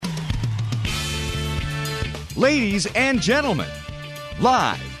Ladies and gentlemen,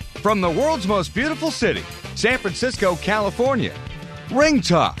 live from the world's most beautiful city, San Francisco, California,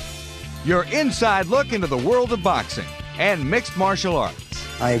 Ringtalk, your inside look into the world of boxing and mixed martial arts.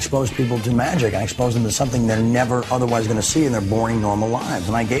 I expose people to magic. I expose them to something they're never otherwise going to see in their boring, normal lives,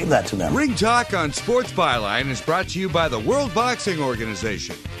 and I gave that to them. Ringtalk on Sports Byline is brought to you by the World Boxing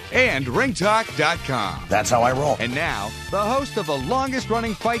Organization and Ringtalk.com. That's how I roll. And now, the host of the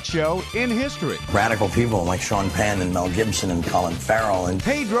longest-running fight show in history. Radical people like Sean Penn and Mel Gibson and Colin Farrell and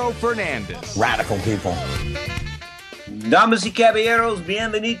Pedro Fernandez. Radical people. Damas y caballeros,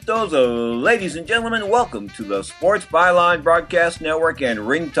 bienvenidos, ladies and gentlemen, welcome to the Sports Byline Broadcast Network and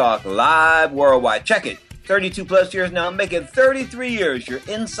Ring Talk live worldwide. Check it, 32 plus years now, make it 33 years. Your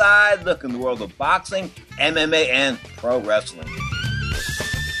inside look in the world of boxing, MMA, and pro wrestling.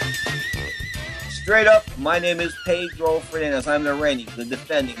 Straight up, my name is Pedro Fernandez. I'm the reigning, the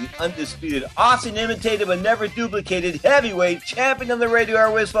defending, the undisputed, often imitated but never duplicated heavyweight champion of the radio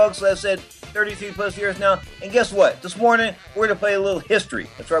airways, folks. As I said, 33 plus years now. And guess what? This morning, we're going to play a little history.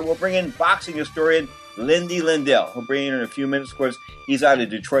 That's right, we'll bring in boxing historian Lindy Lindell. He'll bring in a few minutes. Of course, he's out of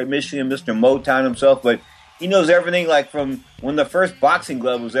Detroit, Michigan, Mr. Motown himself, but he knows everything, like from when the first boxing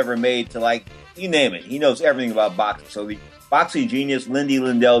glove was ever made to, like, you name it. He knows everything about boxing. So the boxing genius Lindy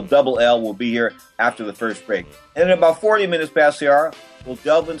Lindell, Double L, will be here after the first break. And in about 40 minutes past the hour, we'll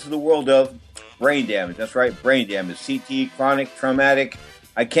delve into the world of brain damage. That's right, brain damage. CT, chronic, traumatic.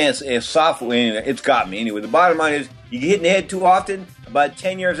 I can't say it's soft. It's got me. Anyway, the bottom line is you get hit in the head too often, about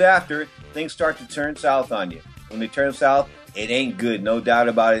 10 years after, things start to turn south on you. When they turn south, it ain't good. No doubt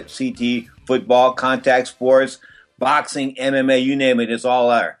about it. CT, football, contact sports, boxing, MMA, you name it, it's all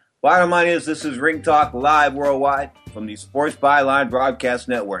there. Bottom line is this is Ring Talk live worldwide from the Sports Byline Broadcast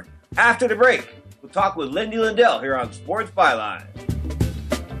Network. After the break, we'll talk with Lindy Lindell here on Sports Byline.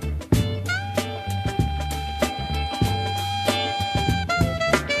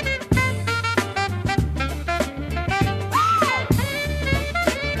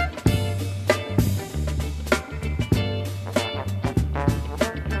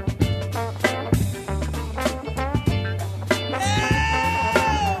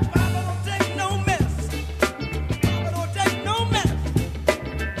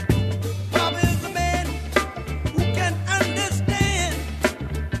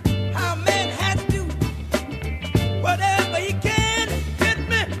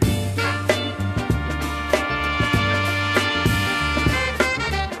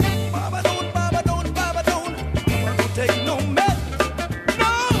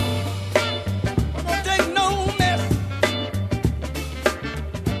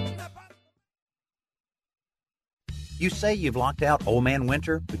 You say you've locked out Old Man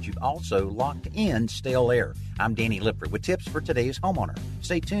Winter, but you've also locked in stale air. I'm Danny Lippert with tips for today's homeowner.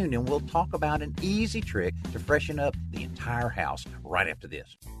 Stay tuned and we'll talk about an easy trick to freshen up the entire house right after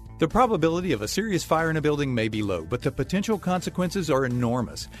this. The probability of a serious fire in a building may be low, but the potential consequences are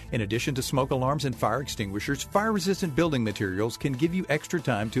enormous. In addition to smoke alarms and fire extinguishers, fire-resistant building materials can give you extra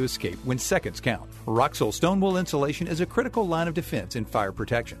time to escape when seconds count. Roxol stone wool insulation is a critical line of defense in fire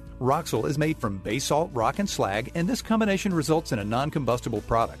protection. Roxol is made from bay salt, rock, and slag, and this combination results in a non-combustible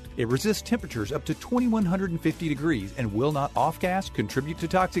product. It resists temperatures up to 2150 degrees and will not off-gas, contribute to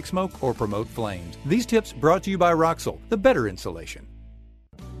toxic smoke, or promote flames. These tips brought to you by Roxol, the better insulation.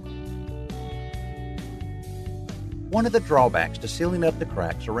 One of the drawbacks to sealing up the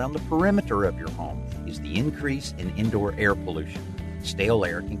cracks around the perimeter of your home is the increase in indoor air pollution. Stale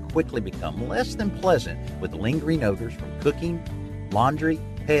air can quickly become less than pleasant with lingering odors from cooking, laundry,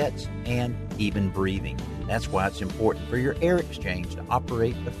 pets, and even breathing. That's why it's important for your air exchange to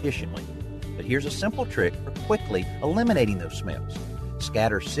operate efficiently. But here's a simple trick for quickly eliminating those smells.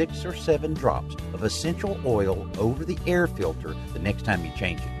 Scatter 6 or 7 drops of essential oil over the air filter the next time you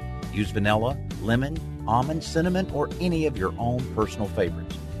change it. Use vanilla, lemon, almond, cinnamon, or any of your own personal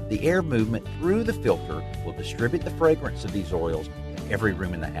favorites. The air movement through the filter will distribute the fragrance of these oils to every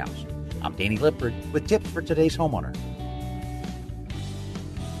room in the house. I'm Danny Lippert with tips for today's homeowner.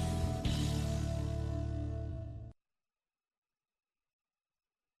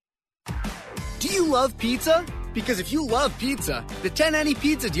 Do you love pizza? Because if you love pizza, the 10 any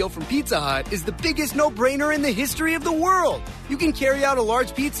pizza deal from Pizza Hut is the biggest no-brainer in the history of the world. You can carry out a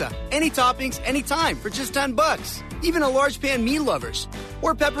large pizza, any toppings, anytime for just $10. Even a large pan meat lovers,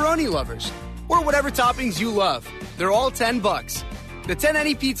 or pepperoni lovers, or whatever toppings you love. They're all $10. The 10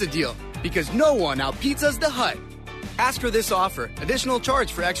 any pizza deal, because no one out-pizzas the Hut. Ask for this offer. Additional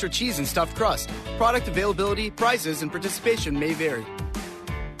charge for extra cheese and stuffed crust. Product availability, prices, and participation may vary.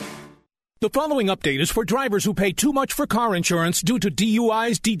 The following update is for drivers who pay too much for car insurance due to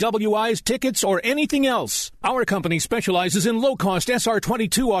DUIs, DWIs, tickets, or anything else. Our company specializes in low-cost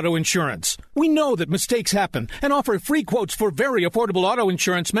SR22 auto insurance. We know that mistakes happen and offer free quotes for very affordable auto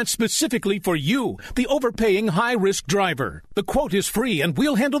insurance meant specifically for you, the overpaying high-risk driver. The quote is free and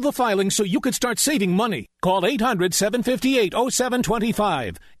we'll handle the filing so you can start saving money. Call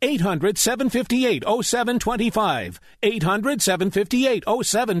 800-758-0725. 800-758-0725.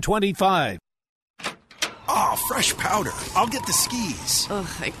 800-758-0725. Ah, fresh powder. I'll get the skis. Ugh,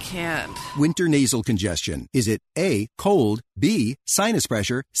 I can't. Winter nasal congestion. Is it A, cold, B, sinus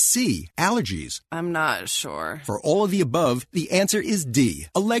pressure, C, allergies? I'm not sure. For all of the above, the answer is D,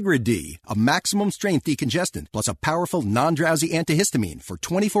 Allegra D, a maximum strength decongestant plus a powerful non-drowsy antihistamine for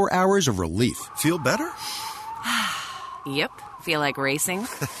 24 hours of relief. Feel better? Yep. Feel like racing?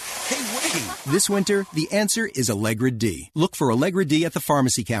 Hey, wait! This winter, the answer is Allegra D. Look for Allegra D at the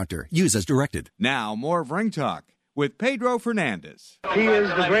pharmacy counter. Use as directed. Now, more of Ring Talk with Pedro Fernandez. He is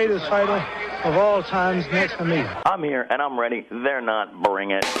the greatest fighter of all times next to me. I'm here, and I'm ready. They're not.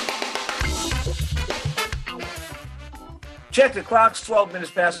 Bring it. Check the clocks, 12 minutes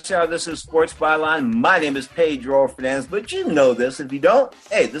past the hour. This is Sports Byline. My name is Pedro Fernandez, but you know this. If you don't,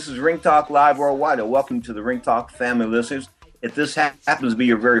 hey, this is Ring Talk Live Worldwide, and welcome to the Ring Talk family listeners. If this happens to be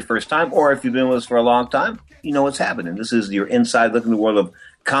your very first time, or if you've been with us for a long time, you know what's happening. This is your inside look in the world of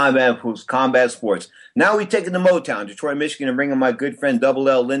combat sports. Now we take it to Motown, Detroit, Michigan, and bring in my good friend Double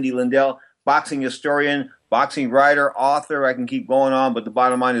L, Lindy Lindell, boxing historian, boxing writer, author. I can keep going on, but the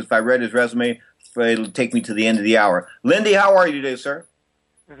bottom line is if I read his resume, it'll take me to the end of the hour. Lindy, how are you today, sir?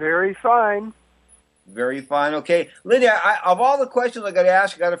 Very fine. Very fine. Okay. Lindy, of all the questions I got to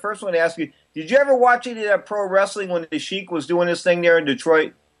ask you, I got the first one to ask you. Did you ever watch any of that pro wrestling when the Sheik was doing this thing there in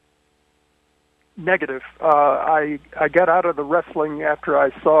Detroit? Negative. I got out of the wrestling after I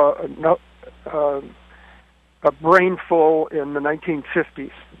saw a brainful in the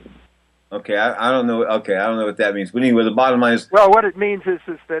 1950s. Okay, I don't know. Okay, I don't know what that means. But anyway, the bottom line is... Well, what it means is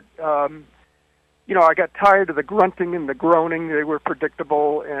that, I got tired of the grunting and the groaning. They were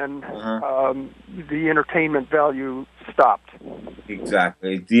predictable, and the entertainment value stopped.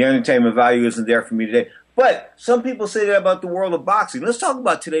 Exactly. The entertainment value isn't there for me today. But some people say that about the world of boxing. Let's talk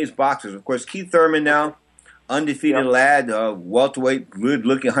about today's boxers. Of course, Keith Thurman now, undefeated lad, welterweight,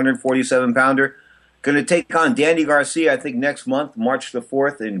 good-looking 147-pounder. Going to take on Danny Garcia, I think, next month, March the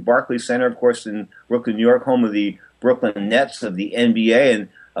 4th, in Barclays Center, of course, in Brooklyn, New York, home of the Brooklyn Nets of the NBA. And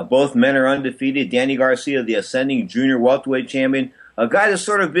both men are undefeated. Danny Garcia, the ascending junior welterweight champion, a guy that's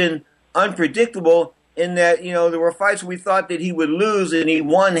sort of been unpredictable in that, there were fights we thought that he would lose, and he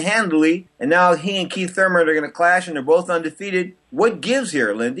won handily. And now he and Keith Thurman are going to clash, and they're both undefeated. What gives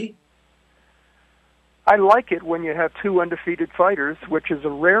here, Lindy? I like it when you have two undefeated fighters, which is a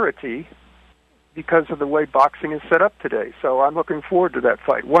rarity because of the way boxing is set up today. So I'm looking forward to that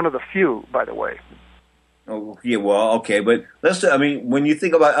fight. One of the few, by the way. Oh, yeah, well, okay, but when you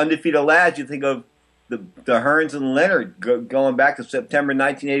think about undefeated lads, you think of the Hearns and Leonard going back to September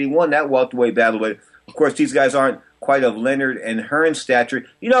 1981, that welterweight battle. But of course, these guys aren't quite of Leonard and Hearns' stature.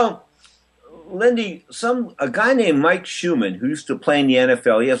 Lindy, a guy named Mike Schumann, who used to play in the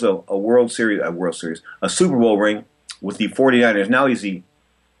NFL, he has a Super Bowl ring with the 49ers. Now he's the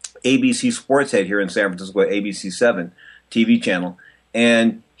ABC sports head here in San Francisco, ABC 7 TV channel,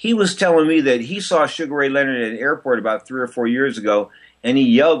 and he was telling me that he saw Sugar Ray Leonard at an airport about 3 or 4 years ago, and he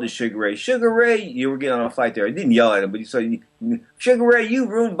yelled at Sugar Ray, "Sugar Ray," you were getting on a flight there. He didn't yell at him, but he said, "Sugar Ray, you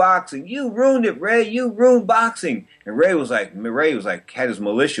ruined boxing. You ruined it, Ray. You ruined boxing." And Ray was like, had his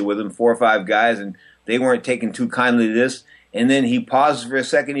militia with him, 4 or 5 guys, and they weren't taking too kindly to this. And then he pauses for a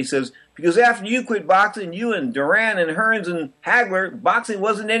second. He says, "Because after you quit boxing, you and Duran and Hearns and Hagler, boxing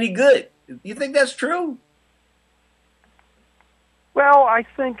wasn't any good." You think that's true? Well, I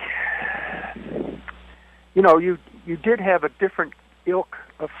think, you did have a different ilk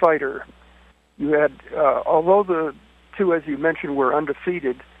of fighter. You had, although the two, as you mentioned, were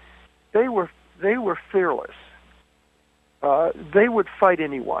undefeated, they were fearless. They would fight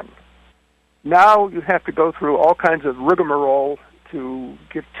anyone. Now you have to go through all kinds of rigmarole to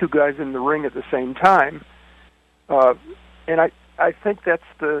get two guys in the ring at the same time. And I think that's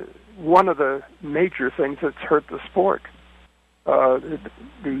one of the major things that's hurt the sport.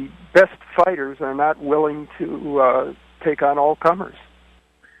 The best fighters are not willing to take on all comers.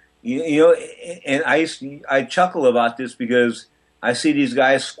 And I chuckle about this because I see these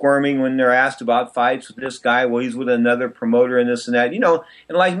guys squirming when they're asked about fights with this guy. Well, he's with another promoter and this and that. And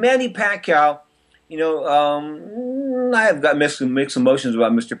like Manny Pacquiao, I have got mixed emotions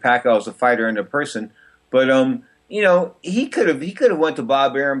about Mr. Pacquiao as a fighter and a person. But he could have went to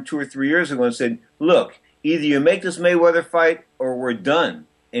Bob Arum 2 or 3 years ago and said, "Look, either you make this Mayweather fight or we're done."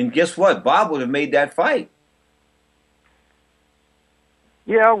 And guess what? Bob would have made that fight.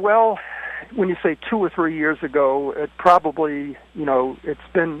 Yeah, well, when you say 2 or 3 years ago, it probably, it's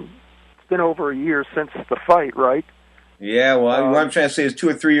been over a year since the fight, right? Yeah, well, what I'm trying to say is 2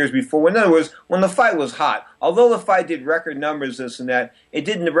 or 3 years before. In other words, when the fight was hot, although the fight did record numbers, this and that, it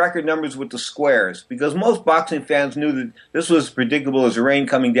didn't record numbers with the squares because most boxing fans knew that this was predictable as the rain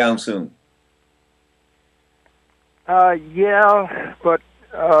coming down soon. Yeah, but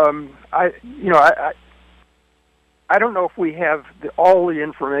I don't know if we have all the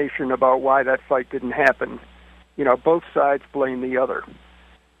information about why that fight didn't happen. Both sides blame the other.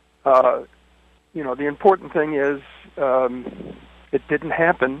 The important thing is it didn't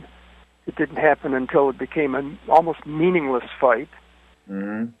happen. It didn't happen until it became an almost meaningless fight,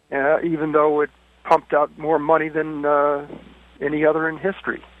 even though it pumped out more money than any other in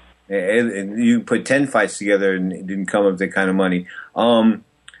history. And you put 10 fights together and it didn't come up with that kind of money.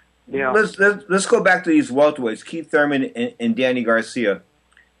 Yeah. Let's go back to these welterweights, Keith Thurman and Danny Garcia.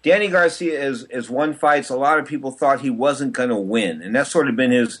 Danny Garcia is won fights. A lot of people thought he wasn't going to win, and that's sort of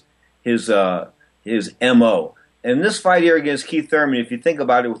been his MO. And this fight here against Keith Thurman, if you think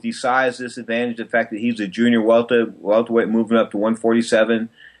about it, with the size disadvantage, the fact that he's a junior welterweight moving up to 147,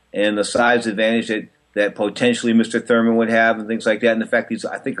 and the size advantage that potentially Mr. Thurman would have, and things like that, and the fact he's,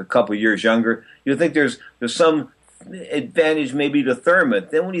 I think, a couple years younger, you think there's some advantage maybe to Thurman.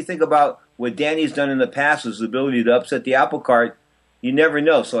 Then when you think about what Danny's done in the past, his ability to upset the apple cart, you never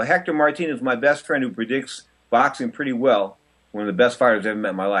know. So Hector Martinez, my best friend who predicts boxing pretty well, one of the best fighters I've ever met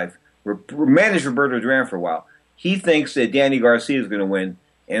in my life, managed Roberto Duran for a while. He thinks that Danny Garcia is going to win,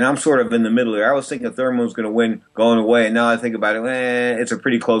 and I'm sort of in the middle there. I was thinking Thurman was going to win going away, and now I think about it, it's a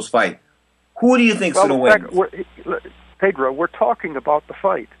pretty close fight. Who do you think's going to win? Pedro, we're talking about the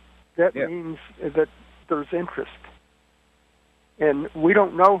fight. That means that there's interest. And we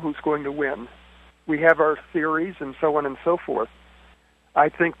don't know who's going to win. We have our theories and so on and so forth. I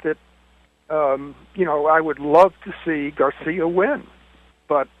think that, I would love to see Garcia win,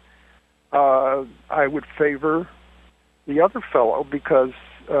 but I would favor the other fellow because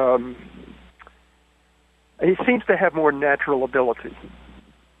he seems to have more natural ability.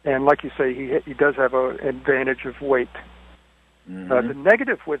 And like you say, he does have an advantage of weight. The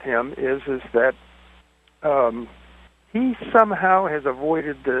negative with him is that he somehow has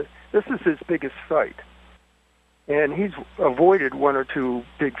avoided this is his biggest fight. And he's avoided one or two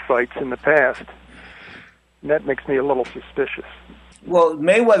big fights in the past. And that makes me a little suspicious. Well,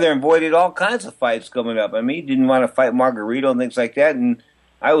 Mayweather avoided all kinds of fights coming up. I mean, he didn't want to fight Margarito and things like that, and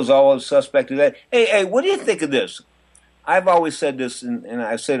I was always suspect of that. Hey, what do you think of this? I've always said this, and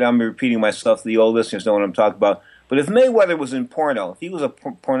I said I'm repeating myself. The old listeners know what I'm talking about. But if Mayweather was in porno, if he was a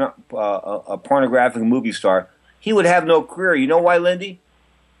pornographic movie star, he would have no career. You know why, Lindy?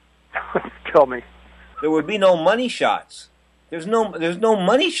 Tell me. There would be no money shots. There's no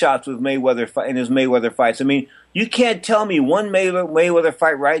money shots with Mayweather in his Mayweather fights. I mean, you can't tell me one Mayweather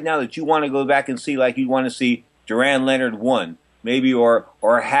fight right now that you want to go back and see, like you want to see Duran Leonard 1, maybe, or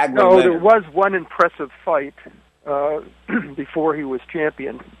Hagler. No, Leonard. There was one impressive fight before he was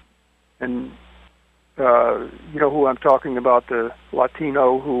champion, and you know who I'm talking about, the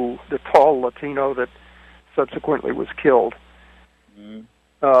tall Latino that subsequently was killed.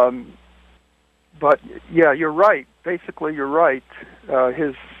 Mm-hmm. But yeah, you're right. Basically, you're right.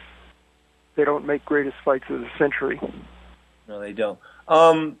 They don't make greatest fights of the century. No, they don't.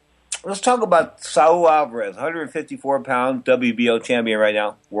 Let's talk about Saul Alvarez, 154-pound WBO champion right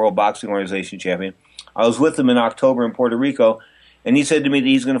now, World Boxing Organization champion. I was with him in October in Puerto Rico, and he said to me that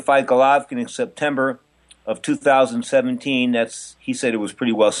he's going to fight Golovkin in September of 2017. He said it was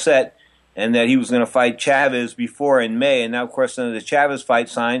pretty well set, and that he was going to fight Chavez before in May. And now, of course, the Chavez fight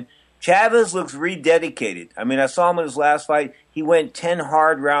signed. Chavez looks rededicated. I mean, I saw him in his last fight. He went 10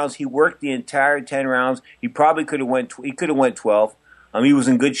 hard rounds. He worked the entire 10 rounds. He probably could have went 12. He was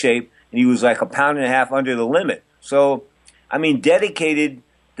in good shape, and he was like a pound and a half under the limit. So, I mean, dedicated.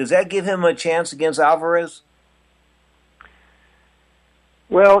 Does that give him a chance against Alvarez?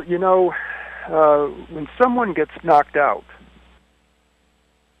 Well, when someone gets knocked out,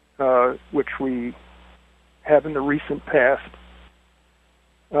 which we have in the recent past,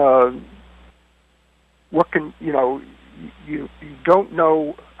 you don't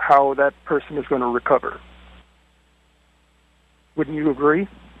know how that person is going to recover. Wouldn't you agree?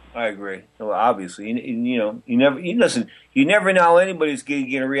 I agree. Well, obviously, you never know how anybody's going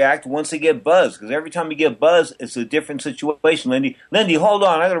to react once they get buzzed. Because every time you get buzzed, it's a different situation. Lindy, hold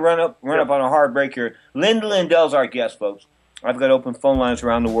on. I got to run up on a hard break here. Linda Lindell's our guest, folks. I've got open phone lines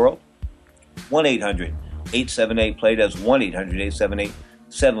around the world. 1-800-878-PLAY. That's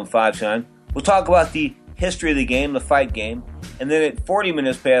 1-800-878-7579. We'll talk about the history of the game, the fight game, and then at 40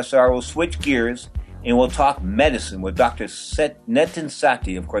 minutes past the hour, we'll switch gears. And we'll talk medicine with Dr. Nitin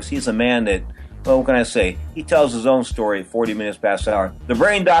Sethi. Of course, he's a man that, well, what can I say? He tells his own story at 40 minutes past the hour. The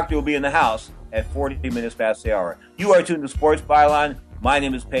brain doctor will be in the house at 40 minutes past the hour. You are tuned to Sports Byline. My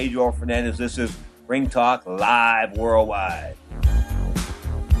name is Pedro Fernandez. This is Ring Talk Live Worldwide.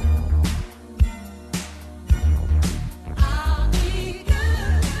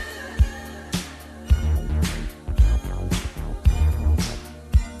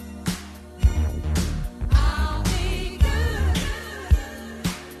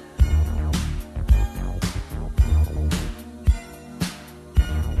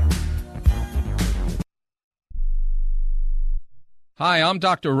 Hi, I'm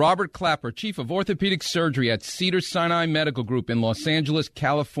Dr. Robert Clapper, Chief of Orthopedic Surgery at Cedars-Sinai Medical Group in Los Angeles,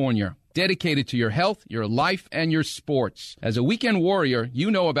 California. Dedicated to your health, your life, and your sports. As a weekend warrior, you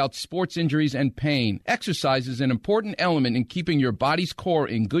know about sports injuries and pain. Exercise is an important element in keeping your body's core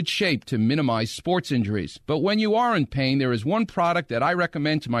in good shape to minimize sports injuries. But when you are in pain, there is one product that I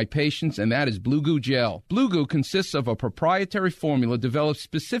recommend to my patients, and that is Blue Goo Gel. Blue Goo consists of a proprietary formula developed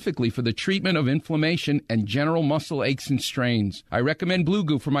specifically for the treatment of inflammation and general muscle aches and strains. I recommend Blue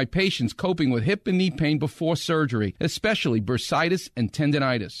Goo for my patients coping with hip and knee pain before surgery, especially bursitis and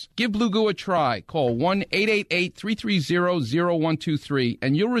tendinitis. Give Blue Goo a try. Call 1-888-330-0123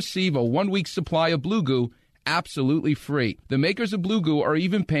 and you'll receive a 1-week supply of Blue Goo absolutely free. The makers of Blue Goo are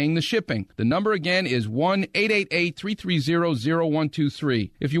even paying the shipping. The number again is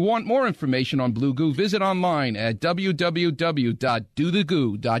 1-888-330-0123. If you want more information on Blue Goo, visit online at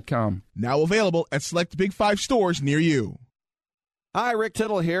www.dothegoo.com. Now available at select Big 5 stores near you. Hi, Rick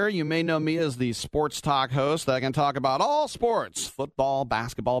Tittle here. You may know me as the Sports Talk host that can talk about all sports: football,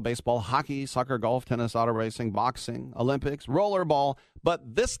 basketball, baseball, hockey, soccer, golf, tennis, auto racing, boxing, Olympics, rollerball.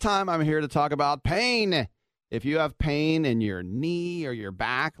 But this time I'm here to talk about pain. If you have pain in your knee or your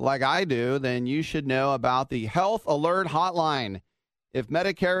back like I do, then you should know about the Health Alert Hotline. If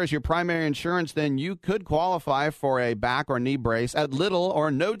Medicare is your primary insurance, then you could qualify for a back or knee brace at little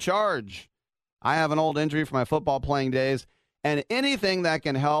or no charge. I have an old injury from my football playing days, and anything that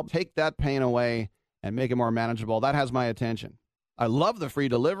can help take that pain away and make it more manageable, that has my attention. I love the free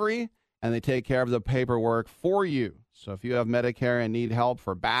delivery, and they take care of the paperwork for you. So if you have Medicare and need help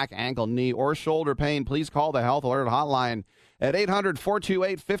for back, ankle, knee, or shoulder pain, please call the Health Alert Hotline at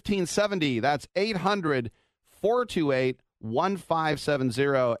 800-428-1570. That's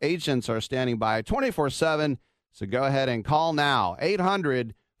 800-428-1570. Agents are standing by 24/7, so go ahead and call now.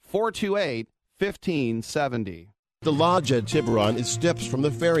 800-428-1570. The Lodge at Tiburon is steps from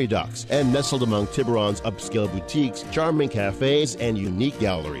the ferry docks and nestled among Tiburon's upscale boutiques, charming cafes, and unique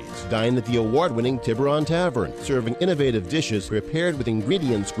galleries. Dine at the award-winning Tiburon Tavern, serving innovative dishes prepared with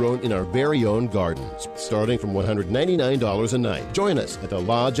ingredients grown in our very own gardens, starting from $199 a night. Join us at the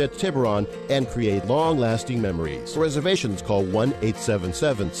Lodge at Tiburon and create long-lasting memories. For reservations, call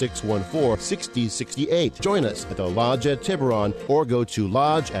 1-877-614-6068. Join us at the Lodge at Tiburon or go to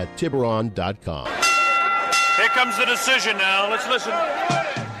lodgeattiburon.com. Here comes the decision now. Let's listen.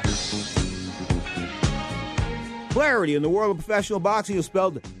 Clarity in the world of professional boxing is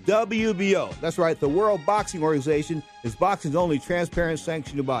spelled WBO. That's right, the World Boxing Organization is boxing's only transparent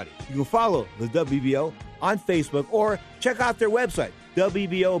sanctioned body. You can follow the WBO on Facebook or check out their website,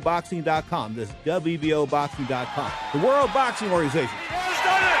 WBOboxing.com. That's WBOboxing.com. The World Boxing Organization. Has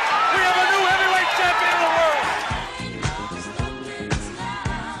done it. We have a new heavyweight champion of the world.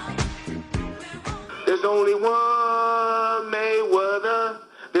 There's only one Mayweather.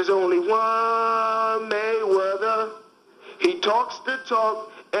 There's only one Mayweather. He talks the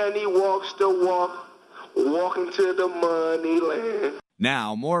talk and he walks the walk, walking to the money land.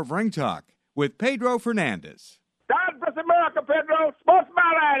 Now, more of Ring Talk with Pedro Fernandez. God bless America, Pedro. Sports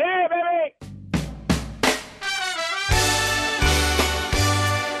Byline. Hey, baby.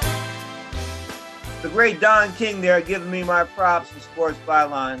 The great Don King there giving me my props to Sports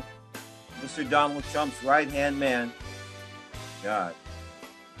Byline. Mr. Donald Trump's right-hand man. God.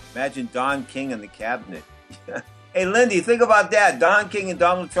 Imagine Don King in the cabinet. Hey, Lindy, think about that. Don King in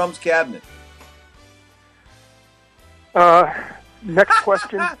Donald Trump's cabinet. Next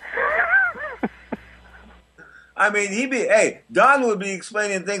question. I mean, Don would be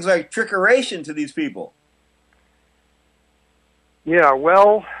explaining things like trickeration to these people. Yeah,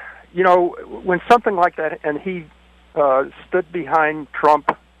 well, when something like that, and he stood behind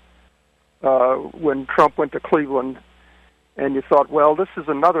Trump when Trump went to Cleveland, and you thought, well, this is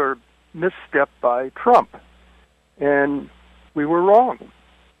another misstep by Trump, and we were wrong.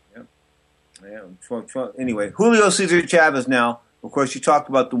 Yeah. Trump. Anyway, Julio Cesar Chavez now. Of course, you talked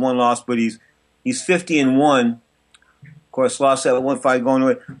about the one loss, but he's 50-1. Of course, lost that one fight going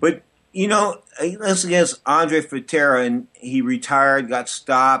away. But that's against Andre Ferreira, and he retired, got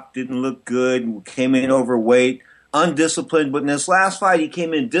stopped, didn't look good, came in overweight, undisciplined. But in this last fight, he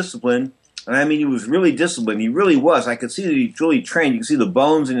came in disciplined, and I mean, he was really disciplined. He really was. I could see that he really trained. You could see the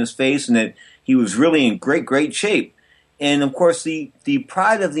bones in his face, and that he was really in great shape. And, of course, the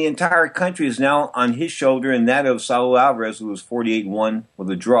pride of the entire country is now on his shoulder, and that of Saul Alvarez, who was 48-1 with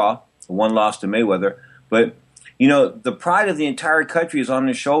a draw, one loss to Mayweather. But, the pride of the entire country is on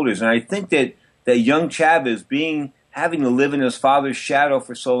his shoulders. And I think that young Chavez, having to live in his father's shadow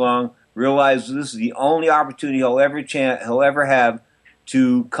for so long, realizes this is the only opportunity he'll ever have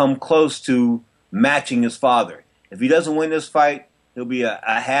to come close to matching his father. If he doesn't win this fight, he'll be a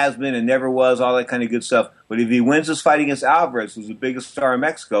has-been and never was, all that kind of good stuff. But if he wins this fight against Alvarez, who's the biggest star in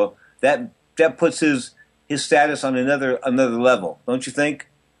Mexico, that puts his status on another level, don't you think?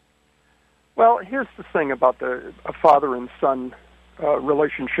 Well, here's the thing about a father and son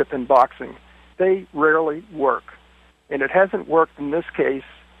relationship in boxing. They rarely work. And it hasn't worked in this case.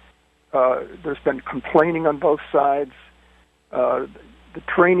 There's been complaining on both sides. The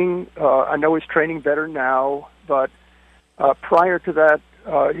training, I know he's training better now, but prior to that,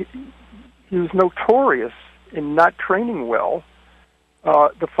 he was notorious in not training well.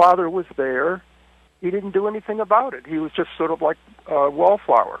 The father was there. He didn't do anything about it. He was just sort of like a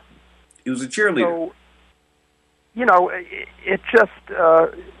wallflower. He was a cheerleader. So, it just,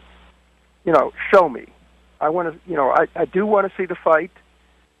 show me. I want to, I do want to see the fight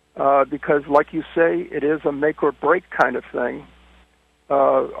because, like you say, it is a make or break kind of thing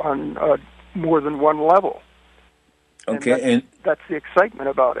on more than one level. Okay, and that's the excitement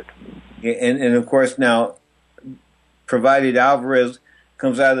about it. Yeah, and of course now, provided Alvarez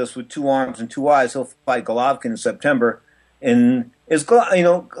comes out of this with 2 arms and 2 eyes, he'll fight Golovkin in September. And is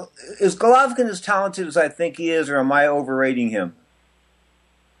Golovkin as talented as I think he is, or am I overrating him?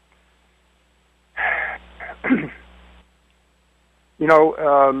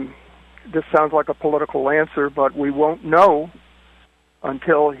 This sounds like a political answer, but we won't know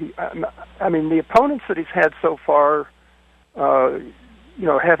until he. I mean, the opponents that he's had so far,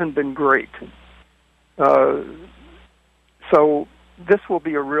 haven't been great. So this will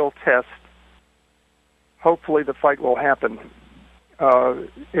be a real test. Hopefully, the fight will happen.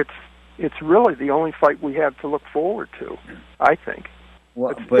 It's really the only fight we have to look forward to, I think.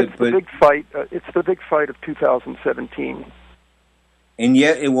 Well, it's the big fight. It's the big fight of 2017. And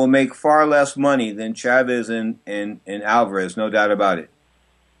yet, it will make far less money than Chavez and Alvarez, no doubt about it.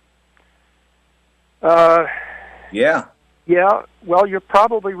 Yeah. Yeah. Well, you're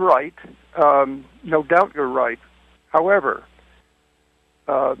probably right. No doubt, you're right. However,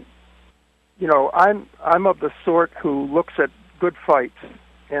 I'm of the sort who looks at good fights,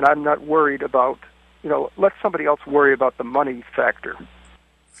 and I'm not worried about, let somebody else worry about the money factor.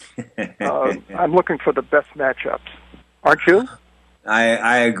 I'm looking for the best matchups. Aren't you?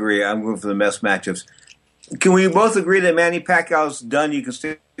 I agree. I'm looking for the best matchups. Can we both agree that Manny Pacquiao's done? You can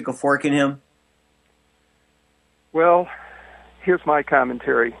stick a fork in him? Well, here's my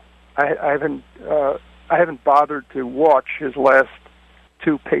commentary. I haven't bothered to watch his last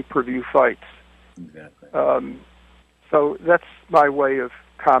 2 pay-per-view fights. Exactly. So that's my way of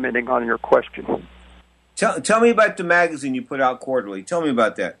commenting on your question. Tell me about the magazine you put out quarterly. Tell me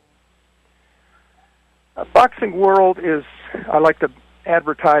about that. Boxing World is, I like to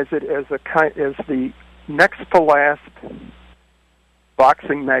advertise it as the next to last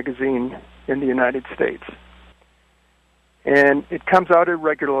boxing magazine in the United States. And it comes out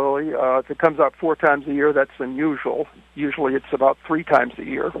irregularly. If it comes out 4 times a year, that's unusual. Usually it's about 3 times a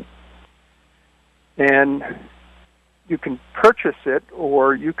year. And you can purchase it,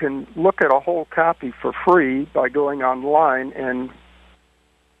 or you can look at a whole copy for free by going online and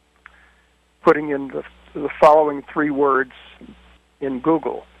putting in the following 3 words in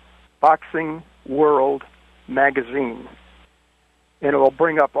Google: Boxing World Magazine. And it will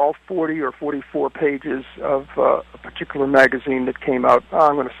bring up all 40 or 44 pages of a particular magazine that came out,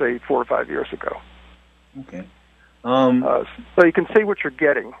 I'm going to say 4 or 5 years ago. Okay. So you can see what you're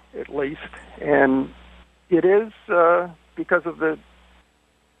getting, at least. And it is, because of the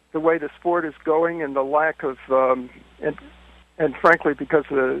way the sport is going and the lack of, and frankly, because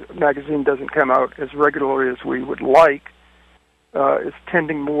the magazine doesn't come out as regularly as we would like, is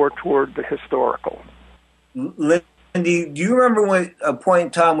tending more toward the historical. Lindy, do you remember when a point in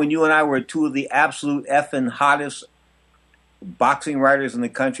time when you and I were two of the absolute effing hottest boxing writers in the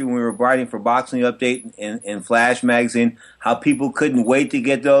country when we were writing for Boxing Update and Flash magazine? How people couldn't wait to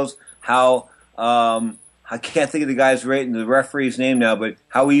get those. How I can't think of the guy's the referee's name now, but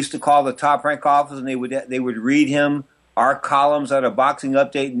how we used to call the Top Rank office and they would read him our columns out of Boxing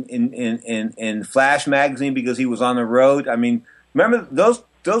Update in Flash magazine because he was on the road. I mean, remember those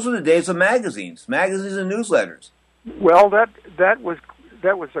were the days of magazines and newsletters. Well, that was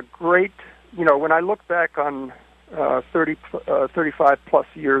a great, when I look back on 35 plus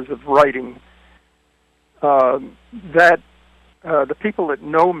years of writing, that the people that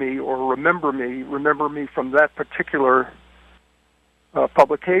know me or remember me from that particular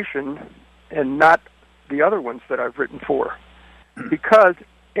publication and not the other ones that I've written for, because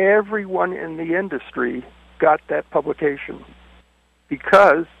everyone in the industry got that publication,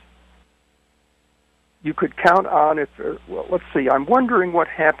 because you could count on it. Well, let's see. I'm wondering what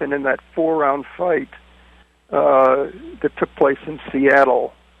happened in that 4-round fight that took place in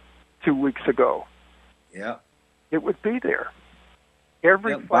Seattle 2 weeks ago. Yeah, it would be there.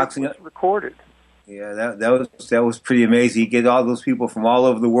 Every fight was recorded. Yeah, that was pretty amazing. You get all those people from all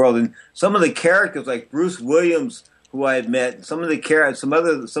over the world, and some of the characters like Bruce Williams, who I had met, some of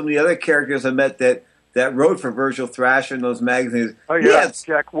the other characters I met that wrote for Virgil Thrasher in those magazines. Oh yeah,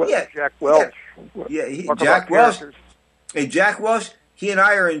 Jack Welch. Jack Welch. Hey, Jack Welch. He and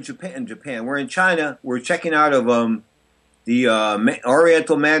I are in Japan. We're in China. We're checking out of the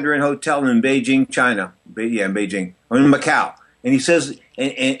Oriental Mandarin Hotel in Beijing, China. In Beijing or in Macau. And he says,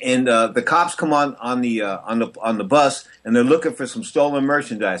 and the cops come on the bus, and they're looking for some stolen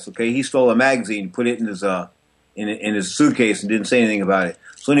merchandise. Okay, he stole a magazine, put it in his suitcase, and didn't say anything about it.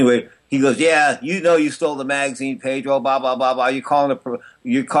 So anyway, he goes, "Yeah, you stole the magazine, Pedro. Blah blah blah blah. You're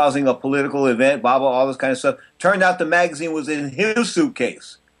causing a political event. Blah blah. All this kind of stuff." Turned out the magazine was in his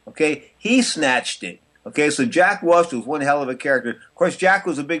suitcase. Okay, he snatched it. Okay, so Jack Welch was one hell of a character. Of course, Jack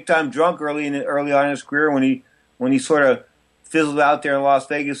was a big time drunk early on in his career when he sort of fizzled out there in Las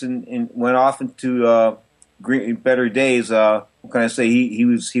Vegas and went off into better days. What can I say? He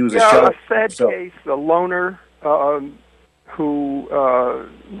was a sad case, a loner who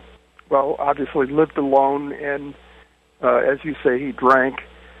obviously lived alone, and as you say, he drank,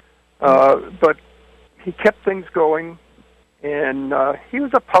 but he kept things going, and he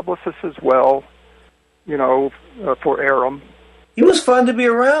was a publicist as well, for Aram. He was fun to be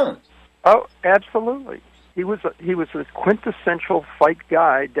around. Oh, absolutely. He was a quintessential fight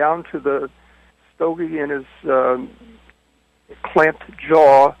guy, down to the stogie in his clamped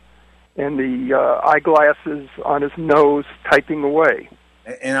jaw and the eyeglasses on his nose, typing away.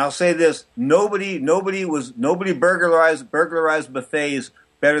 And I'll say this: nobody burglarized buffets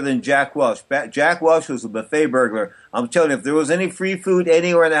better than Jack Welch. Jack Welch was a buffet burglar. I'm telling you, if there was any free food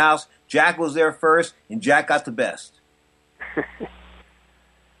anywhere in the house, Jack was there first, and Jack got the best.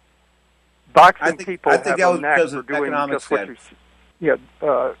 Boxing people have a knack for doing just what you.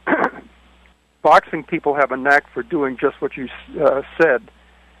 Boxing people have a knack for doing just what you said.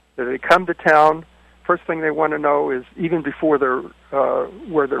 That they come to town. First thing they want to know is, even before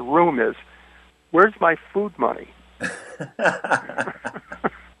where their room is, where's my food money?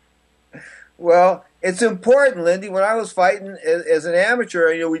 Well, it's important, Lindy. When I was fighting as an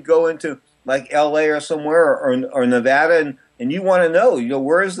amateur, we'd go into like L.A. or somewhere or Nevada, and you want to know,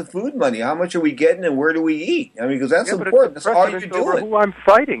 where is the food money? How much are we getting, and where do we eat? I mean, because that's important. That's all you're doing. Who I'm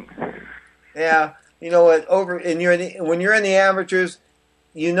fighting. Yeah, when you're in the amateurs,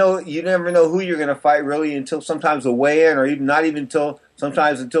 you never know who you're going to fight really until sometimes the weigh-in, or even not even until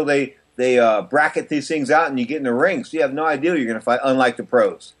they bracket these things out and you get in the ring. So you have no idea who you're going to fight, unlike the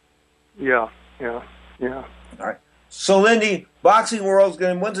pros. Yeah. All right. So, Lindy, Boxing World's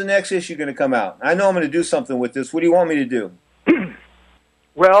when's the next issue going to come out? I know I'm going to do something with this. What do you want me to do?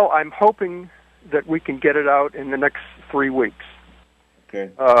 Well, I'm hoping that we can get it out in the next 3 weeks.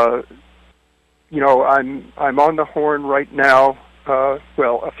 Okay. I'm on the horn right now. A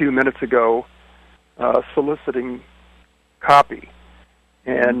few minutes ago, soliciting copy,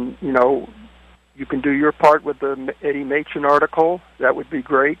 and you can do your part with the Eddie Machen article. That would be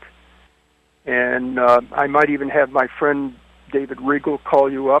great. And I might even have my friend David Regal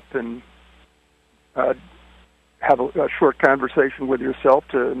call you up and have a short conversation with yourself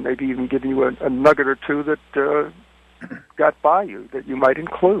to maybe even give you a nugget or two that got by you that you might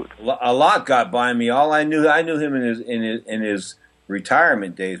include. A lot got by me. All I knew him in his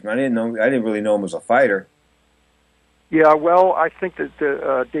retirement days. I didn't really know him as a fighter. Yeah, well, I think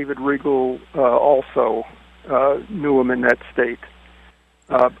that David Regal also knew him in that state.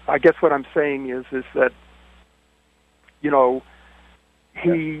 I guess what I'm saying is that, you know,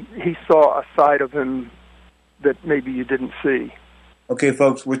 he saw a side of him that maybe you didn't see. Okay,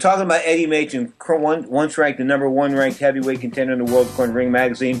 folks, we're talking about Eddie Machen, once ranked the number one ranked heavyweight contender in the world according to Ring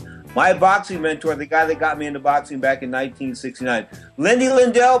Magazine. My boxing mentor, the guy that got me into boxing back in 1969. Lindy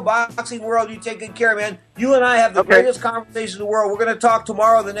Lindell, Boxing World, you take good care, man. You and I have the greatest conversation in the world. We're going to talk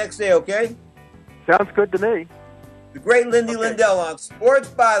tomorrow or the next day, okay? Sounds good to me. The great Lindy Lindell on Sports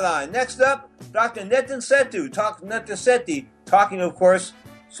Byline. Next up, Dr. Nitin Sethi, talking, of course,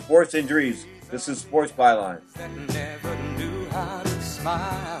 sports injuries. This is Sports Byline. Never knew how to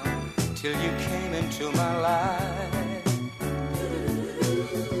smile till you came into my life.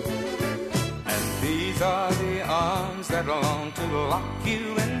 And these are the arms that long to lock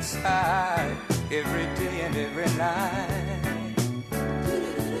you inside every day and every night.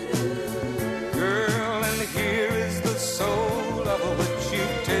 Girl, and here is the soul of which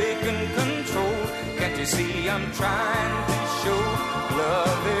you've taken control. Can't you see I'm trying to show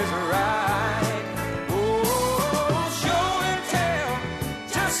love is right?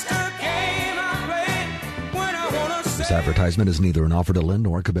 This advertisement is neither an offer to lend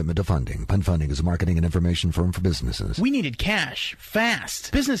nor a commitment to funding. Penn Funding is a marketing and information firm for businesses. We needed cash,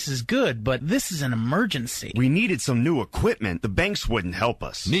 fast. Business is good, but this is an emergency. We needed some new equipment. The banks wouldn't help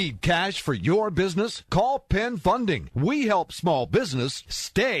us. Need cash for your business? Call Penn Funding. We help small business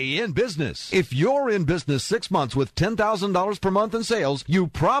stay in business. If you're in business 6 months with $10,000 per month in sales, you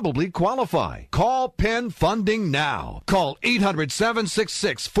probably qualify. Call Penn Funding now. Call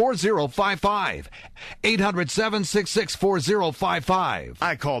 800-766-4055. 800-766-4055.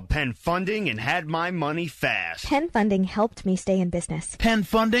 I called Penn Funding and had my money fast. Penn Funding helped me stay in business. Penn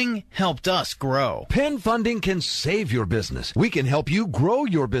Funding helped us grow. Penn Funding can save your business. We can help you grow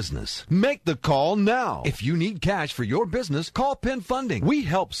your business. Make the call now. If you need cash for your business, call Penn Funding. We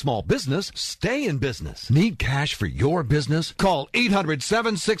help small business stay in business. Need cash for your business? Call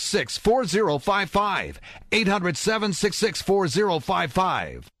 800-766-4055.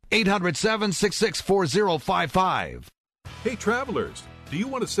 800-766-4055. 800-766-4055. Hey, travelers, do you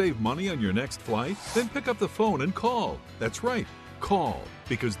want to save money on your next flight? Then pick up the phone and call. That's right, call,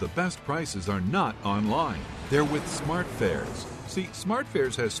 because the best prices are not online. They're with SmartFares. See,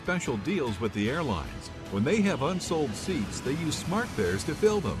 SmartFares has special deals with the airlines. When they have unsold seats, they use SmartFares to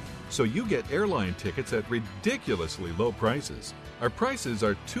fill them. So you get airline tickets at ridiculously low prices. Our prices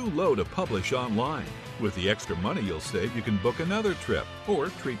are too low to publish online. With the extra money you'll save, you can book another trip or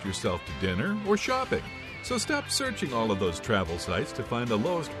treat yourself to dinner or shopping. So stop searching all of those travel sites to find the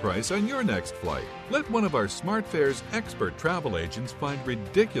lowest price on your next flight. Let one of our SmartFares expert travel agents find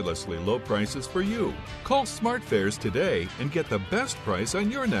ridiculously low prices for you. Call SmartFares today and get the best price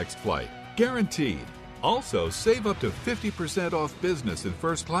on your next flight. Guaranteed. Also, save up to 50% off business and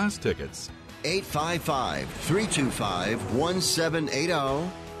first class tickets.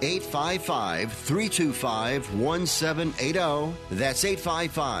 855-325-1780. 855-325-1780. That's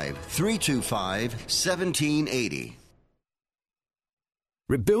 855-325-1780.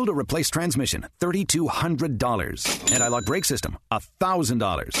 Rebuild or replace transmission, $3,200. Anti-lock brake system,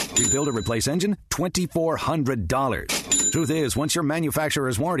 $1,000. Rebuild or replace engine, $2,400. Truth is, once your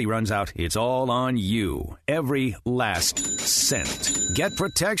manufacturer's warranty runs out, it's all on you. Every last cent. Get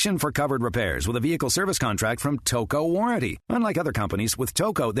protection for covered repairs with a vehicle service contract from Toco Warranty. Unlike other companies, with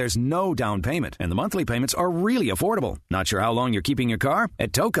Toco, there's no down payment, and the monthly payments are really affordable. Not sure how long you're keeping your car?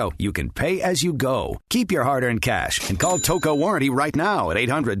 At Toco, you can pay as you go. Keep your hard-earned cash and call Toco Warranty right now at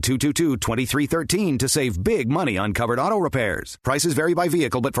 800-222-2313 to save big money on covered auto repairs. Prices vary by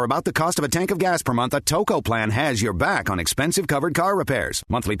vehicle, but for about the cost of a tank of gas per month, a Toco plan has your back on expensive covered car repairs.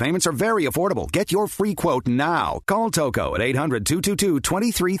 Monthly payments are very affordable. Get your free quote now. Call Toco at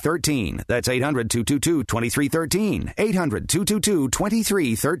 800-222-2313. That's 800-222-2313.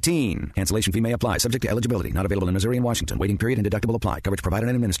 800-222-2313. Cancellation fee may apply. Subject to eligibility. Not available in Missouri and Washington. Waiting period and deductible apply. Coverage provided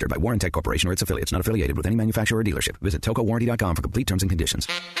and administered by Warrantech Corporation or its affiliates. Not affiliated with any manufacturer or dealership. Visit TocoWarranty.com for complete terms and conditions.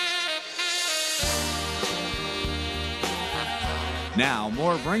 Now,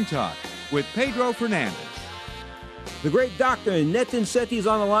 more Ringtalk with Pedro Fernandez. The great Dr. Nitin Sethi is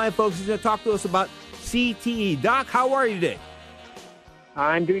on the line, folks. He's going to talk to us about CTE. Doc, how are you today?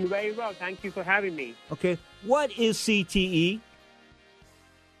 I'm doing very well. Thank you for having me. Okay. What is CTE?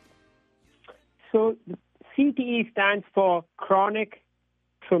 So CTE stands for chronic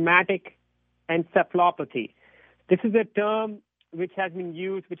traumatic encephalopathy. This is a term which has been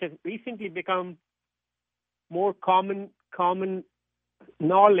used, which has recently become more common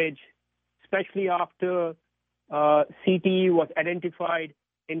knowledge, especially after CTE was identified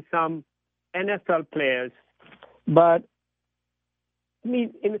in some NFL players But, I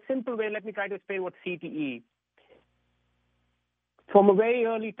mean, in a simple way, let me try to explain what CTE. From a very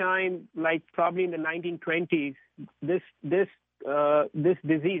early time, like probably in the 1920s, this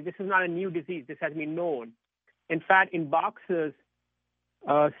disease, this is not a new disease. This has been known. In fact, in boxers,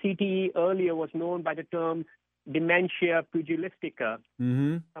 CTE earlier was known by the terms dementia pugilistica.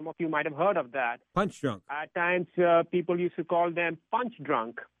 Mm-hmm. Some of you might have heard of that. Punch drunk. At times, people used to call them punch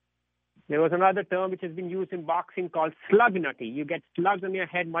drunk. There was another term which has been used in boxing called slug nutty. You get slugs on your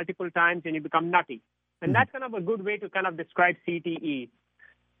head multiple times and you become nutty. And that's kind of a good way to kind of describe CTE.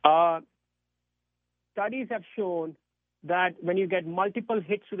 Studies have shown that when you get multiple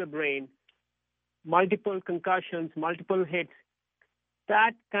hits to the brain, multiple concussions, multiple hits,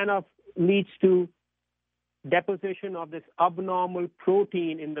 that kind of leads to deposition of this abnormal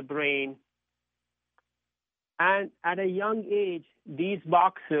protein in the brain. And at a young age, these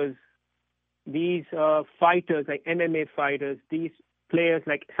boxers, these fighters, like MMA fighters, these players,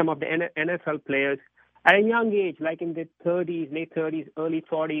 like some of the NFL players, at a young age, like in their 30s, late 30s, early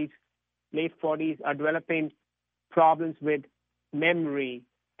 40s, late 40s, are developing problems with memory,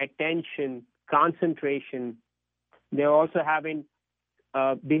 attention, concentration. They're also having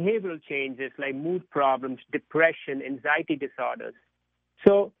behavioral changes like mood problems, depression, anxiety disorders.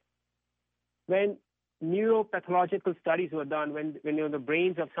 So when neuropathological studies were done, when the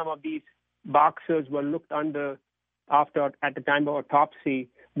brains of some of these boxers were looked under at the time of autopsy,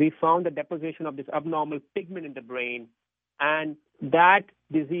 we found the deposition of this abnormal pigment in the brain, and that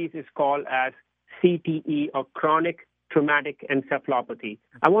disease is called as CTE, or chronic traumatic encephalopathy.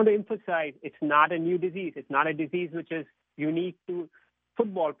 I want to emphasize it's not a new disease. It's not a disease which is unique to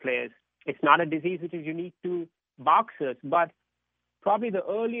football players. It's not a disease which is unique to boxers, but probably the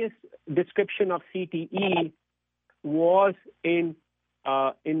earliest description of CTE was in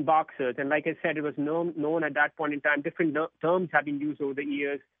boxers. And like I said, it was known at that point in time. Different terms have been used over the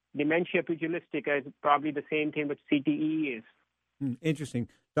years. Dementia pugilistica is probably the same thing which CTE is. Interesting.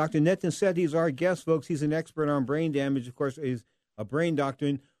 Dr. Nitin Sethi is our guest, folks. He's an expert on brain damage. Of course, he's a brain doctor.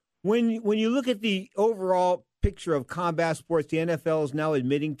 And when you look at the overall picture of combat sports, the NFL is now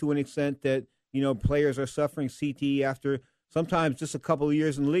admitting to an extent that, players are suffering CTE after sometimes just a couple of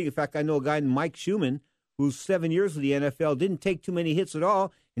years in the league. In fact, I know a guy named Mike Schumann, who's 7 years with the NFL, didn't take too many hits at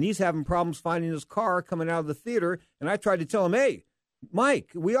all, and he's having problems finding his car coming out of the theater. And I tried to tell him, hey, Mike,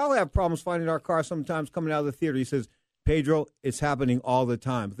 we all have problems finding our car sometimes coming out of the theater. He says, Pedro, it's happening all the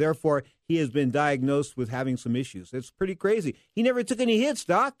time. Therefore, he has been diagnosed with having some issues. It's pretty crazy. He never took any hits,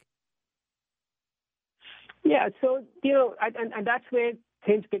 Doc. Yeah, so, and that's where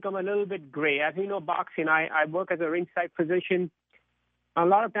things become a little bit gray. As you know, boxing, I work as a ringside physician. A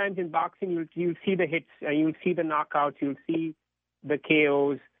lot of times in boxing, you'll see the hits, and you'll see the knockouts, you'll see the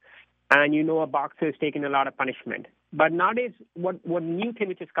KOs, and a boxer is taking a lot of punishment. But nowadays, what new thing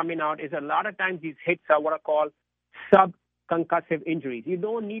which is coming out is a lot of times these hits are what are called subconcussive injuries. You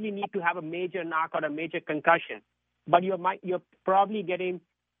don't really need to have a major knockout, a major concussion, but you're probably getting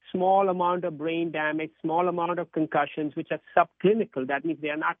small amount of brain damage, small amount of concussions, which are subclinical. That means they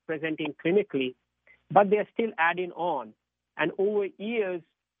are not presenting clinically, but they're still adding on. And over years,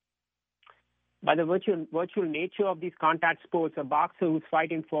 by the virtual nature of these contact sports, a boxer who's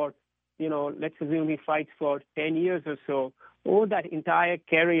fighting for, let's assume he fights for 10 years or so, over that entire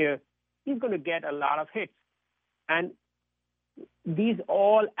career, he's going to get a lot of hits. And these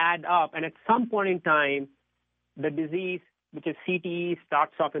all add up. And at some point in time, the disease, which is CTE,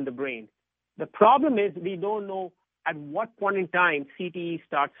 starts off in the brain. The problem is we don't know at what point in time CTE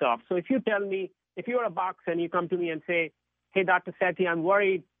starts off. So if you tell me, if you're a boxer and you come to me and say, hey, Dr. Sethi, I'm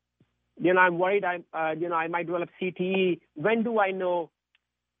worried, I might develop CTE. When do I know?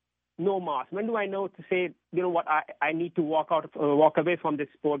 No mass. When do I know to say, what, I need to walk away from this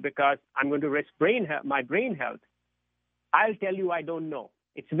sport because I'm going to risk my brain health? I'll tell you, I don't know.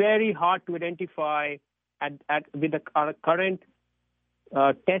 It's very hard to identify with the current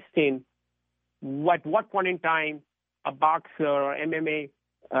testing what point in time a boxer or MMA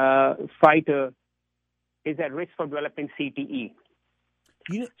fighter is at risk for developing CTE.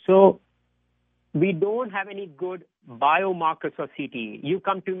 So we don't have any good biomarkers for CTE. You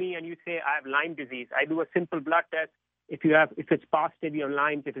come to me and you say, I have Lyme disease. I do a simple blood test. If it's positive, you have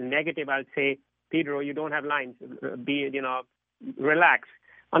Lyme. If it's negative, I'll say, Pedro, you don't have Lyme. Relax.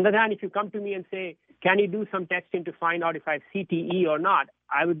 On the other hand, if you come to me and say, can you do some testing to find out if I have CTE or not,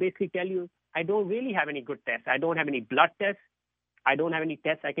 I will basically tell you, I don't really have any good tests. I don't have any blood tests. I don't have any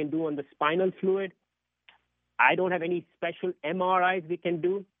tests I can do on the spinal fluid. I don't have any special MRIs we can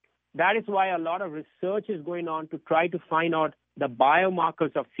do. That is why a lot of research is going on to try to find out the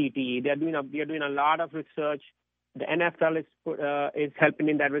biomarkers of CTE. We are doing a lot of research The NFL is helping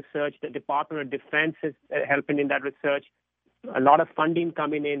in that research. The Department of Defense is helping in that research. A lot of funding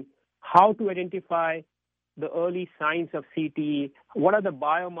coming in. How to identify the early signs of CTE? What are the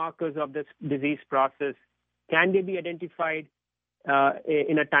biomarkers of this disease process? Can they be identified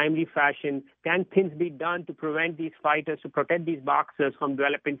in a timely fashion? Can things be done to prevent these fighters, to protect these boxers from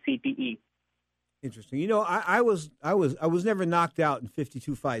developing CTE? Interesting. You know, I was never knocked out in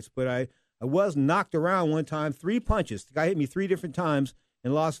 52 fights, but I was knocked around one time, 3 punches. The guy hit me 3 different times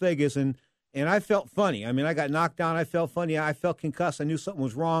in Las Vegas, and I felt funny. I mean, I got knocked down. I felt funny. I felt concussed. I knew something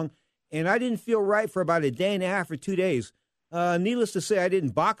was wrong, and I didn't feel right for about a day and a half or 2 days. Needless to say, I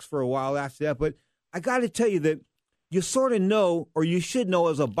didn't box for a while after that, but I got to tell you that you sort of know, or you should know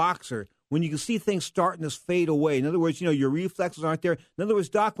as a boxer, when you can see things starting to fade away. In other words, you know, your reflexes aren't there. In other words,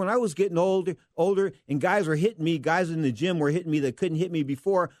 Doc, when I was getting older and guys were hitting me, guys in the gym were hitting me that couldn't hit me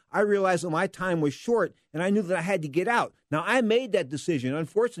before, I realized that my time was short, and I knew that I had to get out. Now, I made that decision.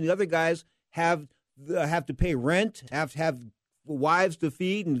 Unfortunately, other guys have to pay rent, have wives to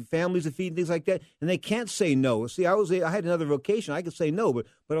feed and families to feed and things like that, and they can't say no. See, I had another vocation. I could say no, but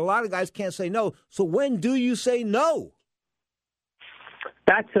a lot of guys can't say no. So when do you say no?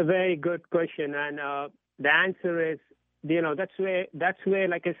 That's a very good question, and the answer is, you know, that's where,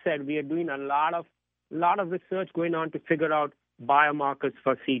 like I said, we are doing a lot of research going on to figure out biomarkers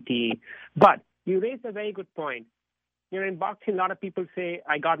for CTE. But you raised a very good point. You know, in boxing, a lot of people say,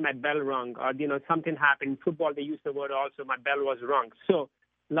 I got my bell rung, or, you know, something happened. In football, they use the word also, my bell was rung. So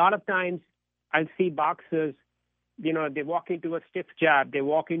a lot of times I'll see boxers, you know, they walk into a stiff jab, they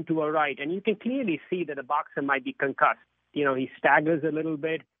walk into a right, and you can clearly see that the boxer might be concussed. You know, he staggers a little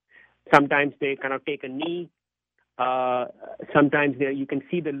bit. Sometimes they kind of take a knee. Sometimes you can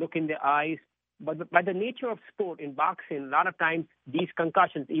see the look in their eyes. But by the nature of sport in boxing, a lot of times these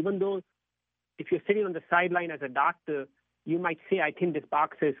concussions, even though if you're sitting on the sideline as a doctor, you might say, I think this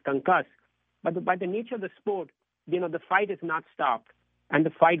boxer is concussed. But by the nature of the sport, you know, the fight is not stopped and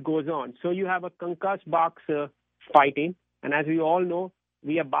the fight goes on. So you have a concussed boxer fighting. And as we all know,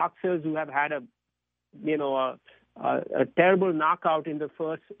 we have boxers who have had a terrible knockout in the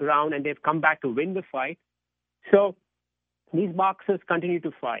first round, and they've come back to win the fight. So these boxers continue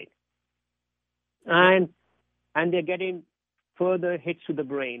to fight, and they're getting further hits to the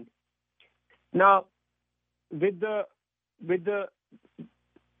brain. Now, with the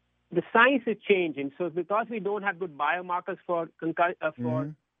science is changing. So because we don't have good biomarkers for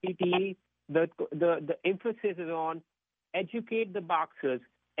CTE, the emphasis is on educate the boxers,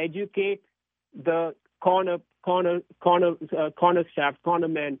 educate the corner staff, corner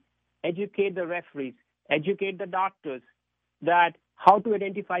men, educate the referees, educate the doctors that how to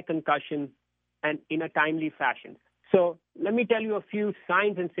identify concussion and in a timely fashion. So let me tell you a few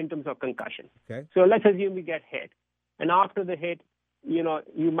signs and symptoms of concussion. Okay. So let's assume we get hit. And after the hit, you know,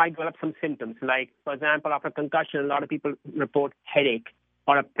 you might develop some symptoms. Like, for example, after concussion, a lot of people report headache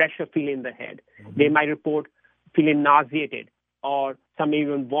or a pressure feeling in the head. Mm-hmm. They might report feeling nauseated, or some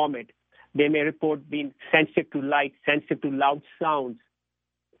even vomit. They may report being sensitive to light, sensitive to loud sounds.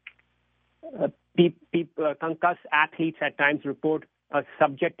 Concussed athletes at times report a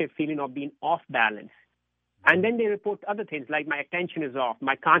subjective feeling of being off balance. And then they report other things like my attention is off,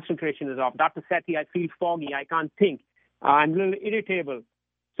 my concentration is off. Dr. Sethi, I feel foggy, I can't think, I'm a little irritable.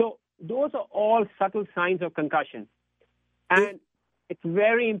 So those are all subtle signs of concussion. And it's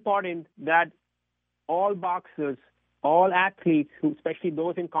very important that all boxers, all athletes, especially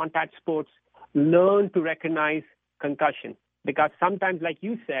those in contact sports, learn to recognize concussion. Because sometimes, like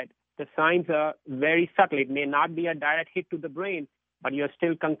you said, the signs are very subtle. It may not be a direct hit to the brain, but you're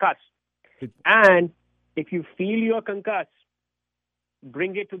still concussed. And if you feel you're concussed,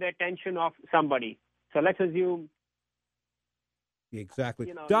 bring it to the attention of somebody. So let's assume. Exactly.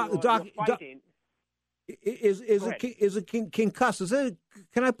 You know, Doc, you're fighting. Is it concussed?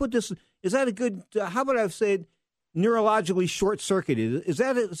 Can I put this? Is that a good? How about I've said neurologically short-circuited? Is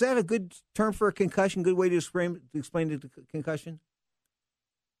that a good term for a concussion? Good way to explain the concussion?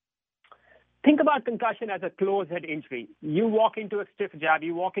 Think about concussion as a closed head injury. You walk into a stiff jab,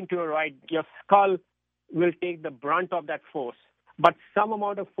 you walk into a right, your skull will take the brunt of that force, but some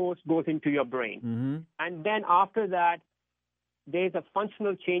amount of force goes into your brain. Mm-hmm. And then after that, there's a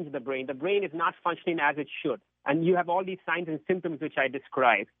functional change in the brain. The brain is not functioning as it should. And you have all these signs and symptoms which I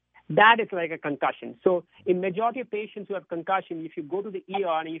described. That is like a concussion. So in majority of patients who have concussion, if you go to the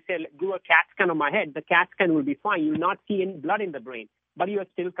ER and you say, do a CAT scan on my head, the CAT scan will be fine. You will not see any blood in the brain, but you are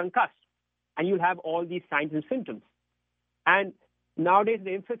still concussed. And you'll have all these signs and symptoms. And nowadays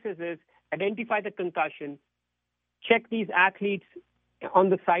the emphasis is identify the concussion, check these athletes' on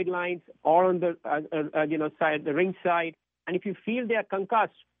the sidelines or on the side, the ring side. And if you feel they are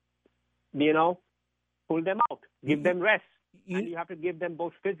concussed, pull them out, give them rest. And you have to give them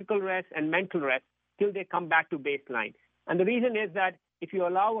both physical rest and mental rest till they come back to baseline. And the reason is that if you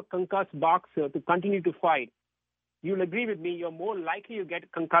allow a concussed boxer to continue to fight, you'll agree with me, you're more likely to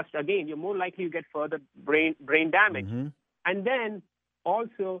get concussed again. You're more likely to get further brain damage. Mm-hmm. And then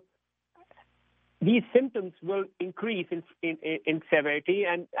also, these symptoms will increase in severity.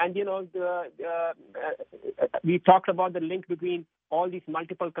 And we talked about the link between all these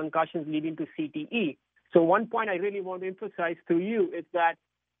multiple concussions leading to CTE. So one point I really want to emphasize to you is that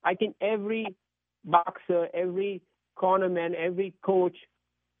I think every boxer, every cornerman, every coach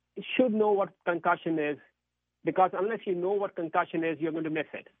should know what concussion is, because unless you know what concussion is, you're going to miss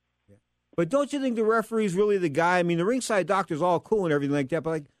it. But don't you think the referee is really the guy? I mean, the ringside doctor's all cool and everything like that,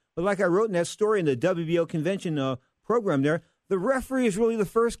 but like I wrote in that story in the WBO convention program there, the referee is really the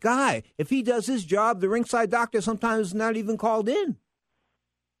first guy. If he does his job, the ringside doctor sometimes is not even called in.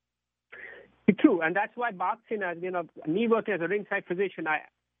 True, and that's why boxing, as me working as a ringside physician,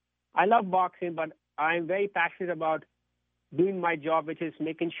 I love boxing, but I'm very passionate about doing my job, which is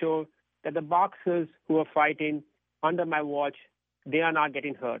making sure that the boxers who are fighting under my watch, they are not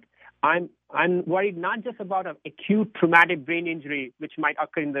getting hurt. I'm worried not just about an acute traumatic brain injury, which might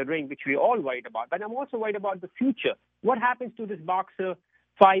occur in the ring, which we're all worried about, but I'm also worried about the future. What happens to this boxer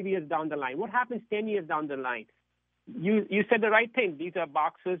 5 years down the line? What happens 10 years down the line? You said the right thing. These are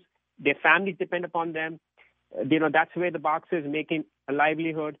boxers. Their families depend upon them. That's where the boxer is making a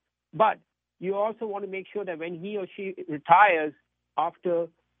livelihood. But you also want to make sure that when he or she retires after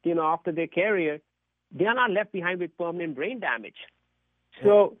their career, they are not left behind with permanent brain damage.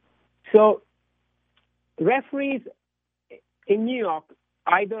 So referees in New York,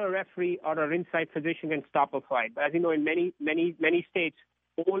 either a referee or a ringside physician can stop a fight. But as you know, in many states,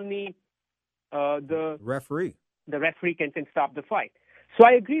 only the referee can stop the fight. So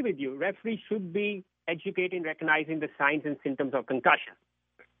I agree with you. Referees should be educated in recognizing the signs and symptoms of concussion.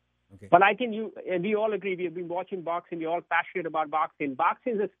 Okay. But I think we all agree. We've been watching boxing. We're all passionate about boxing.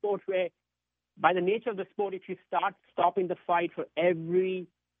 Boxing is a sport where, by the nature of the sport, if you start stopping the fight for every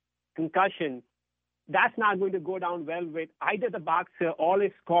concussion, that's not going to go down well with either the boxer or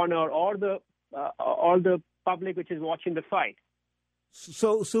his corner or the public which is watching the fight.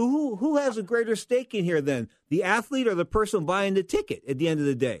 So who has a greater stake in here then, the athlete or the person buying the ticket at the end of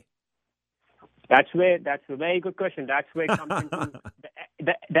the day? That's a very good question. That's where it comes into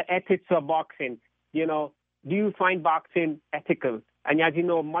the ethics of boxing. Do you find boxing ethical? And as you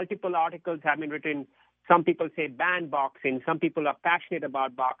know, multiple articles have been written. Some people say ban boxing. Some people are passionate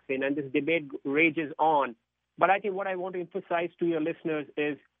about boxing, and this debate rages on. But I think what I want to emphasize to your listeners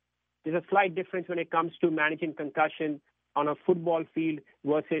is there's a slight difference when it comes to managing concussion on a football field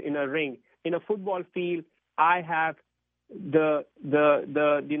versus in a ring. In a football field, I have the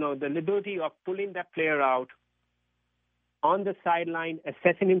liberty of pulling that player out on the sideline,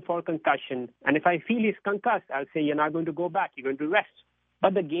 assessing him for concussion. And if I feel he's concussed, I'll say, you're not going to go back. You're going to rest.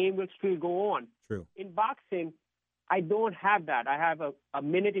 But the game will still go on. True. In boxing, I don't have that. I have a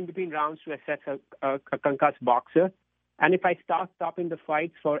minute in between rounds to assess a concussed boxer. And if I start stopping the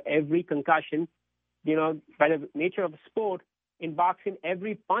fights for every concussion, by the nature of the sport, in boxing,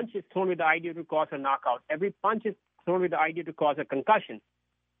 every punch is thrown with the idea to cause a knockout. Every punch is thrown with the idea to cause a concussion.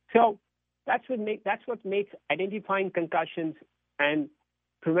 So that's what makes identifying concussions and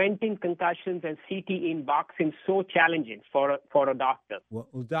preventing concussions and CTE in boxing so challenging for a doctor. Well,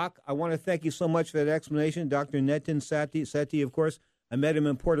 Doc, I want to thank you so much for that explanation. Dr. Nitin Sethi, of course, I met him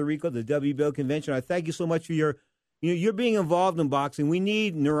in Puerto Rico, the WBO convention. I thank you so much for you're being involved in boxing. We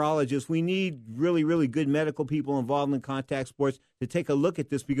need neurologists. We need really, really good medical people involved in contact sports to take a look at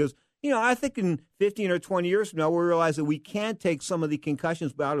this because, I think in 15 or 20 years from now, we'll realize that we can take some of the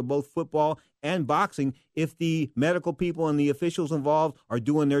concussions out of both football and boxing if the medical people and the officials involved are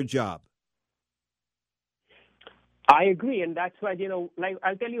doing their job. I agree, and that's why,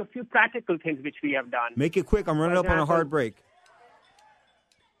 I'll tell you a few practical things which we have done. Make it quick. I'm running up on a hard break.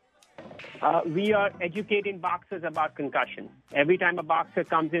 We are educating boxers about concussion. Every time a boxer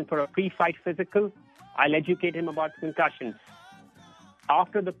comes in for a pre-fight physical, I'll educate him about concussions.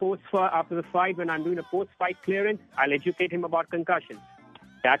 After the fight, when I'm doing a post-fight clearance, I'll educate him about concussions.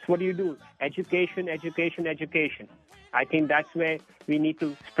 That's what you do. Education, education, education. I think that's where we need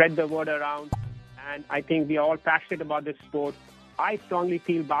to spread the word around. And I think we are all passionate about this sport. I strongly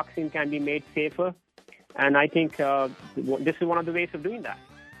feel boxing can be made safer. And I think this is one of the ways of doing that.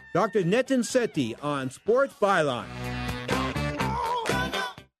 Dr. Nitin Sethi on Sports Byline.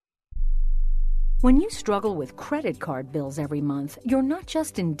 When you struggle with credit card bills every month, you're not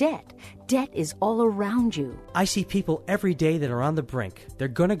just in debt. Debt is all around you. I see people every day that are on the brink. They're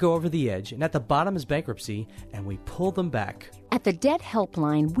going to go over the edge, and at the bottom is bankruptcy, and we pull them back. At the Debt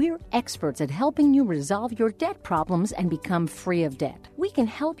Helpline, we're experts at helping you resolve your debt problems and become free of debt. We can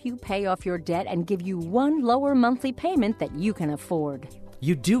help you pay off your debt and give you one lower monthly payment that you can afford.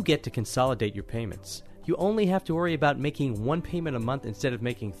 You do get to consolidate your payments. You only have to worry about making one payment a month instead of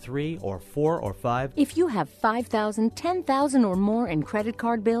making 3 or 4 or 5. If you have $5,000, $10,000 or more in credit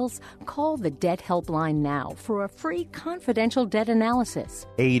card bills, call the Debt Helpline now for a free confidential debt analysis.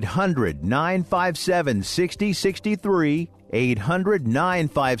 800-957-6063.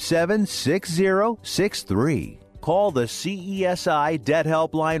 800-957-6063. Call the CESI Debt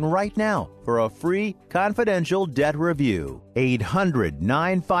Helpline right now for a free confidential debt review.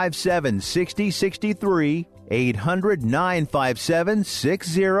 800-957-6063.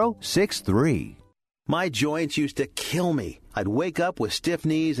 800-957-6063. My joints used to kill me. I'd wake up with stiff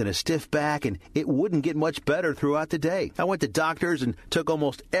knees and a stiff back, and it wouldn't get much better throughout the day. I went to doctors and took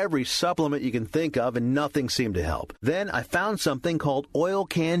almost every supplement you can think of, and nothing seemed to help. Then I found something called Oil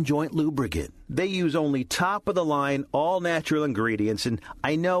Can Joint Lubricant. They use only top-of-the-line, all-natural ingredients, and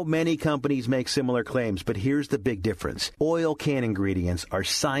I know many companies make similar claims, but here's the big difference. Oil Can ingredients are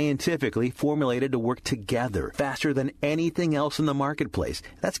scientifically formulated to work together faster than anything else in the marketplace.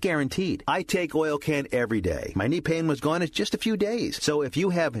 That's guaranteed. I take Oil Can every day. My knee pain was gone in just a few days. So if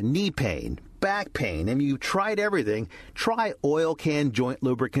you have knee pain, back pain, and you tried everything, try Oil Can Joint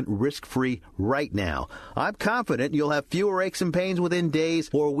Lubricant risk-free right now. I'm confident you'll have fewer aches and pains within days,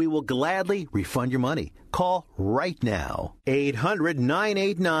 or we will gladly refund your money. Call right now.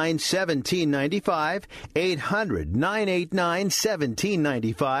 800-989-1795.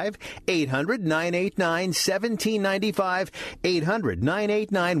 800-989-1795. 800-989-1795.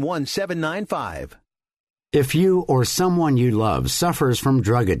 800-989-1795. If you or someone you love suffers from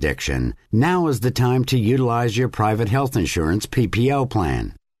drug addiction, now is the time to utilize your private health insurance PPO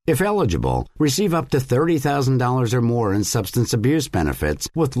plan. If eligible, receive up to $30,000 or more in substance abuse benefits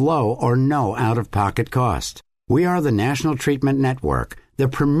with low or no out-of-pocket cost. We are the National Treatment Network, the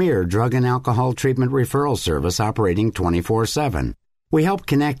premier drug and alcohol treatment referral service operating 24/7. We help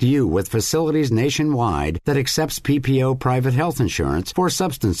connect you with facilities nationwide that accepts PPO private health insurance for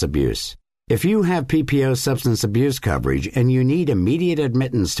substance abuse. If you have PPO substance abuse coverage and you need immediate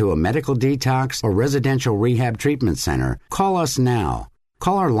admittance to a medical detox or residential rehab treatment center, call us now.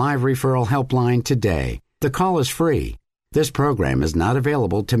 Call our live referral helpline today. The call is free. This program is not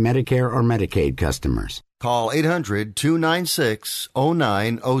available to Medicare or Medicaid customers. Call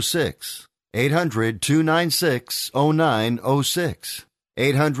 800-296-0906. 800-296-0906.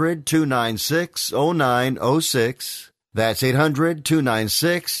 800-296-0906. That's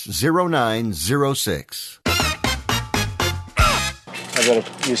 800-296-0906. I gotta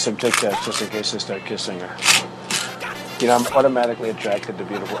use some Tic Tacs just in case I start kissing her. You know, I'm automatically attracted to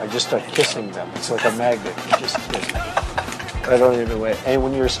beautiful. I just start kissing them. It's like a magnet. You just kiss. I don't even wait. And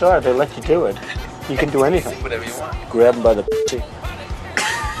when you're a star, they let you do it. You can do anything. Whatever you want. Grab them by the pussy.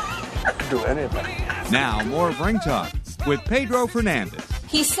 Do anything. Now, more of Ring Talk with Pedro Fernandez.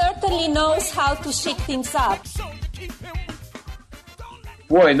 He certainly knows how to shake things up.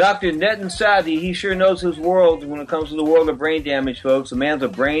 Boy, Dr. Netan Sadi, he sure knows his world when it comes to the world of brain damage, folks. The man's a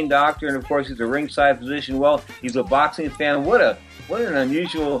brain doctor, and of course, he's a ringside physician. Well, he's a boxing fan. What an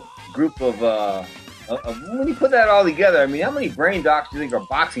unusual group of when you put that all together, I mean, how many brain doctors do you think are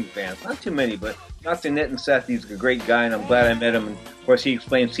boxing fans? Not too many, but Dr. Netan Sadi is a great guy, and I'm glad I met him. And of course, he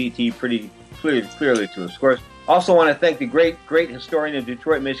explained CT pretty clearly to us. Of course, also want to thank the great historian of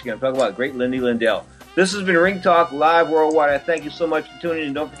Detroit, Michigan. I'm talking about great Lindy Lindell. This has been Ring Talk Live Worldwide. I thank you so much for tuning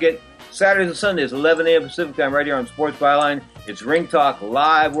in. Don't forget, Saturdays and Sundays, 11 a.m. Pacific Time, right here on Sports Byline. It's Ring Talk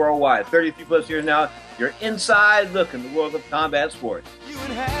Live Worldwide. 33 plus years now, you're inside look in the world of combat sports.